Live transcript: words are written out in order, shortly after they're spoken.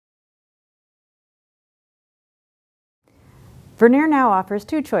Vernier now offers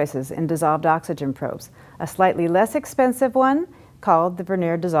two choices in dissolved oxygen probes, a slightly less expensive one called the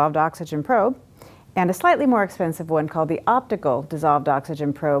Vernier Dissolved Oxygen Probe, and a slightly more expensive one called the Optical Dissolved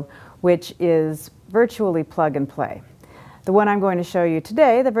Oxygen Probe, which is virtually plug and play. The one I'm going to show you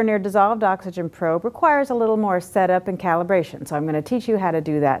today, the Vernier Dissolved Oxygen Probe, requires a little more setup and calibration, so I'm going to teach you how to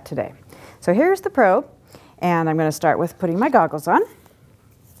do that today. So here's the probe, and I'm going to start with putting my goggles on.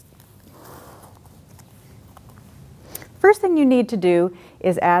 First thing you need to do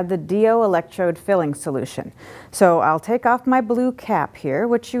is add the do electrode filling solution. So I'll take off my blue cap here,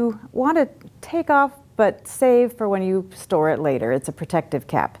 which you want to take off but save for when you store it later. It's a protective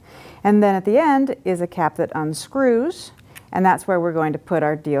cap. And then at the end is a cap that unscrews, and that's where we're going to put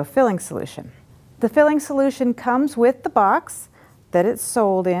our do filling solution. The filling solution comes with the box that it's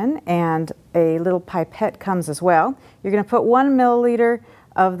sold in, and a little pipette comes as well. You're going to put 1 milliliter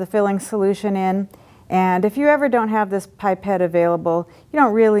of the filling solution in. And if you ever don't have this pipette available, you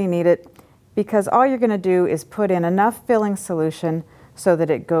don't really need it, because all you're going to do is put in enough filling solution so that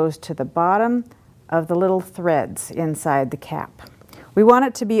it goes to the bottom of the little threads inside the cap. We want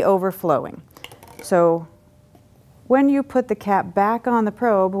it to be overflowing. So when you put the cap back on the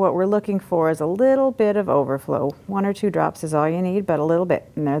probe, what we're looking for is a little bit of overflow. 1 or 2 drops is all you need, but a little bit.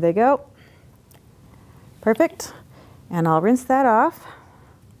 And there they go. Perfect. And I'll rinse that off.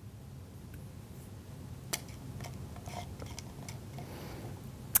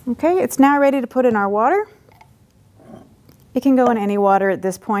 Okay, it's now ready to put in our water. It can go in any water at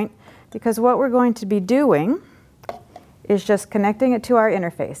this point, because what we're going to be doing is just connecting it to our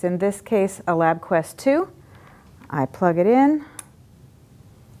interface. In this case, a LabQuest 2. I plug it in,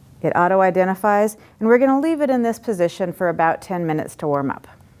 it auto-identifies, and we're going to leave it in this position for about 10 minutes to warm up.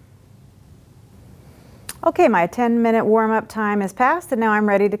 Okay, my 10-minute warm-up time is passed, and now I'm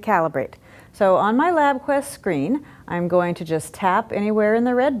ready to calibrate. So on my LabQuest screen, I'm going to just tap anywhere in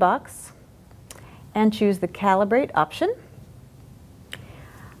the red box and choose the Calibrate option.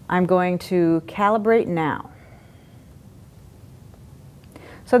 I'm going to calibrate now.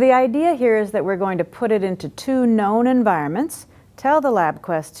 So the idea here is that we're going to put it into 2 known environments, tell the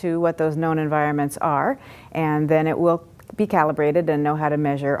LabQuest 2 what those known environments are, and then it will be calibrated and know how to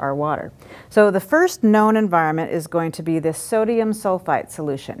measure our water. So the first known environment is going to be this sodium sulfite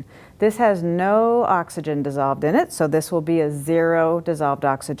solution. This has no oxygen dissolved in it, so this will be a 0 dissolved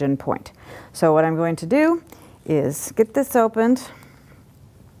oxygen point. So what I'm going to do is get this opened,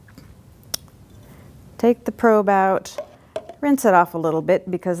 take the probe out, rinse it off a little bit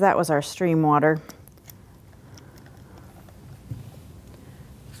because that was our stream water.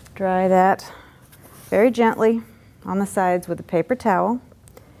 Dry that very gently on the sides with a paper towel.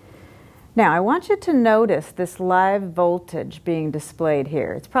 Now I want you to notice this live voltage being displayed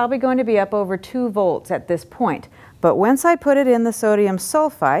here. It's probably going to be up over 2 volts at this point, but once I put it in the sodium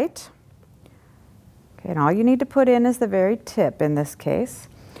sulfite, okay, and all you need to put in is the very tip in this case,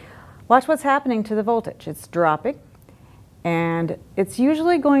 watch what's happening to the voltage. It's dropping, and it's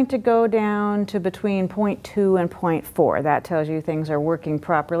usually going to go down to between 0.2 and 0.4. That tells you things are working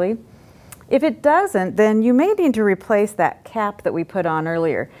properly. If it doesn't, then you may need to replace that cap that we put on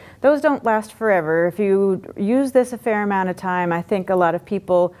earlier. Those don't last forever. If you use this a fair amount of time, I think a lot of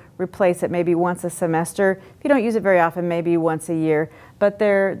people replace it maybe once a semester. If you don't use it very often, maybe once a year, but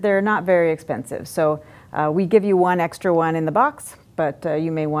they're not very expensive. So we give you 1 extra one in the box, but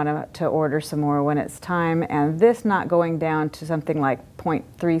you may want to order some more when it's time. And this not going down to something like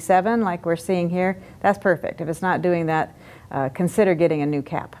 0.37 like we're seeing here, that's perfect. If it's not doing that, consider getting a new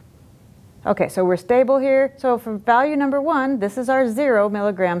cap. Okay, so we're stable here. So for value number 1, this is our 0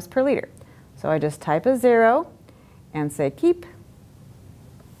 milligrams per liter. So I just type a 0 and say keep.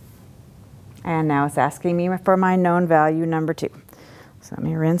 And now it's asking me for my known value number 2. So let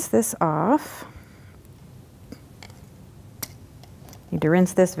me rinse this off. Need to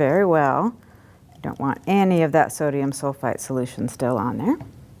rinse this very well. You don't want any of that sodium sulfite solution still on there.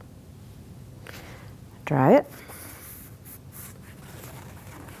 Dry it.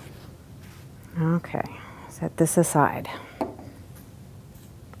 Okay, set this aside.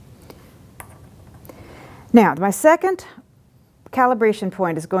 Now, my second calibration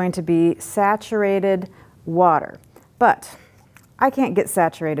point is going to be saturated water, but I can't get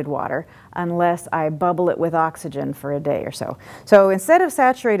saturated water unless I bubble it with oxygen for a day or so. So instead of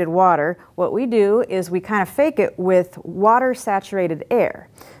saturated water, what we do is we kind of fake it with water-saturated air.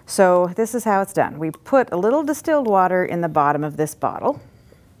 So this is how it's done. We put a little distilled water in the bottom of this bottle.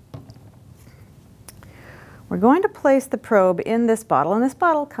 We're going to place the probe in this bottle, and this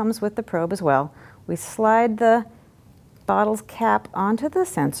bottle comes with the probe as well. We slide the bottle's cap onto the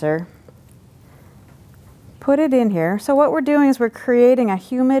sensor, put it in here. So what we're doing is we're creating a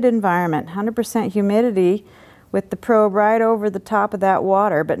humid environment, 100% humidity, with the probe right over the top of that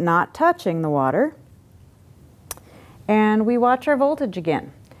water, but not touching the water. And we watch our voltage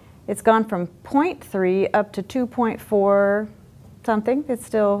again. It's gone from 0.3 up to 2.4 something. It's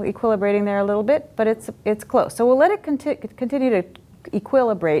still equilibrating there a little bit, but it's close. So we'll let it continue to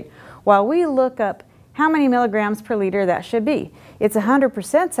equilibrate while we look up how many milligrams per liter that should be. It's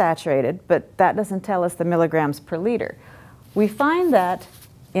 100% saturated, but that doesn't tell us the milligrams per liter. We find that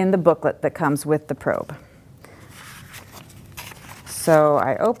in the booklet that comes with the probe. So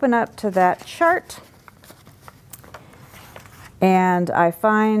I open up to that chart, and I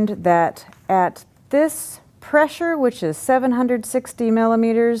find that at this pressure, which is 760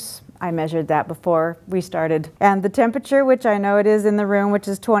 millimeters, I measured that before we started, and the temperature, which I know it is in the room, which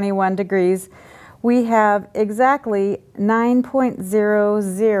is 21 degrees, we have exactly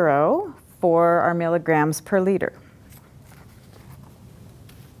 9.00 for our milligrams per liter.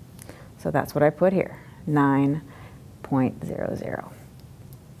 So that's what I put here, 9.00.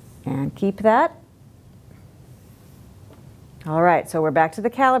 And keep that. All right, so we're back to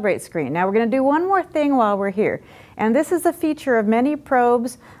the calibrate screen. Now we're going to do one more thing while we're here. And this is a feature of many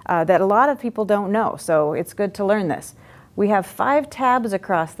probes that a lot of people don't know, so it's good to learn this. We have 5 tabs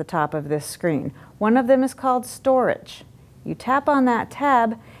across the top of this screen. One of them is called storage. You tap on that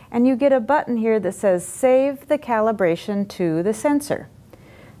tab and you get a button here that says save the calibration to the sensor.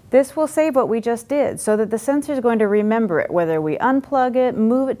 This will save what we just did so that the sensor is going to remember it. Whether we unplug it,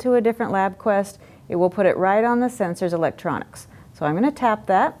 move it to a different LabQuest, it will put it right on the sensor's electronics. So I'm going to tap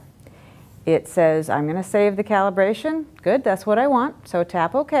that. It says I'm going to save the calibration. Good, that's what I want. So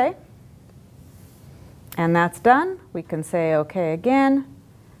tap OK. And that's done. We can say OK again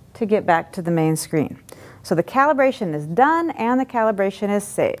to get back to the main screen. So the calibration is done and the calibration is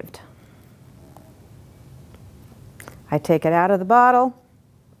saved. I take it out of the bottle.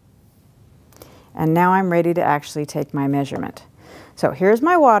 And now I'm ready to actually take my measurement. So here's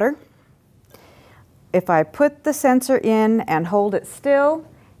my water. If I put the sensor in and hold it still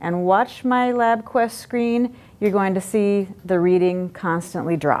and watch my LabQuest screen, you're going to see the reading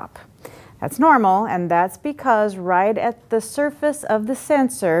constantly drop. That's normal, and that's because right at the surface of the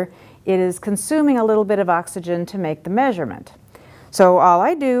sensor, it is consuming a little bit of oxygen to make the measurement. So all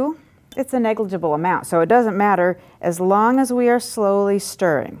I do, it's a negligible amount, so it doesn't matter as long as we are slowly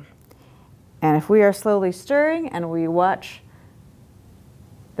stirring. And if we are slowly stirring and we watch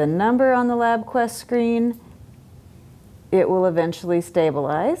the number on the LabQuest screen, it will eventually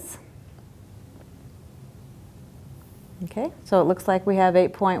stabilize. Okay, so it looks like we have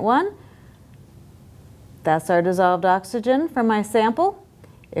 8.1. That's our dissolved oxygen from my sample.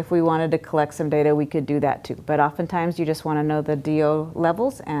 If we wanted to collect some data, we could do that too. But oftentimes you just want to know the DO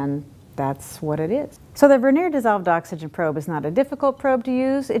levels, and that's what it is. So the Vernier dissolved oxygen probe is not a difficult probe to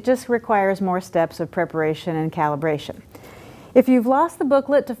use. It just requires more steps of preparation and calibration. If you've lost the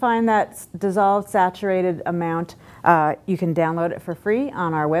booklet to find that dissolved saturated amount, you can download it for free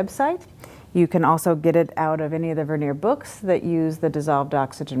on our website. You can also get it out of any of the Vernier books that use the dissolved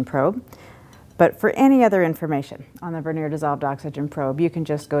oxygen probe. But for any other information on the Vernier dissolved oxygen probe, you can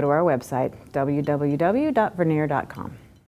just go to our website, www.vernier.com.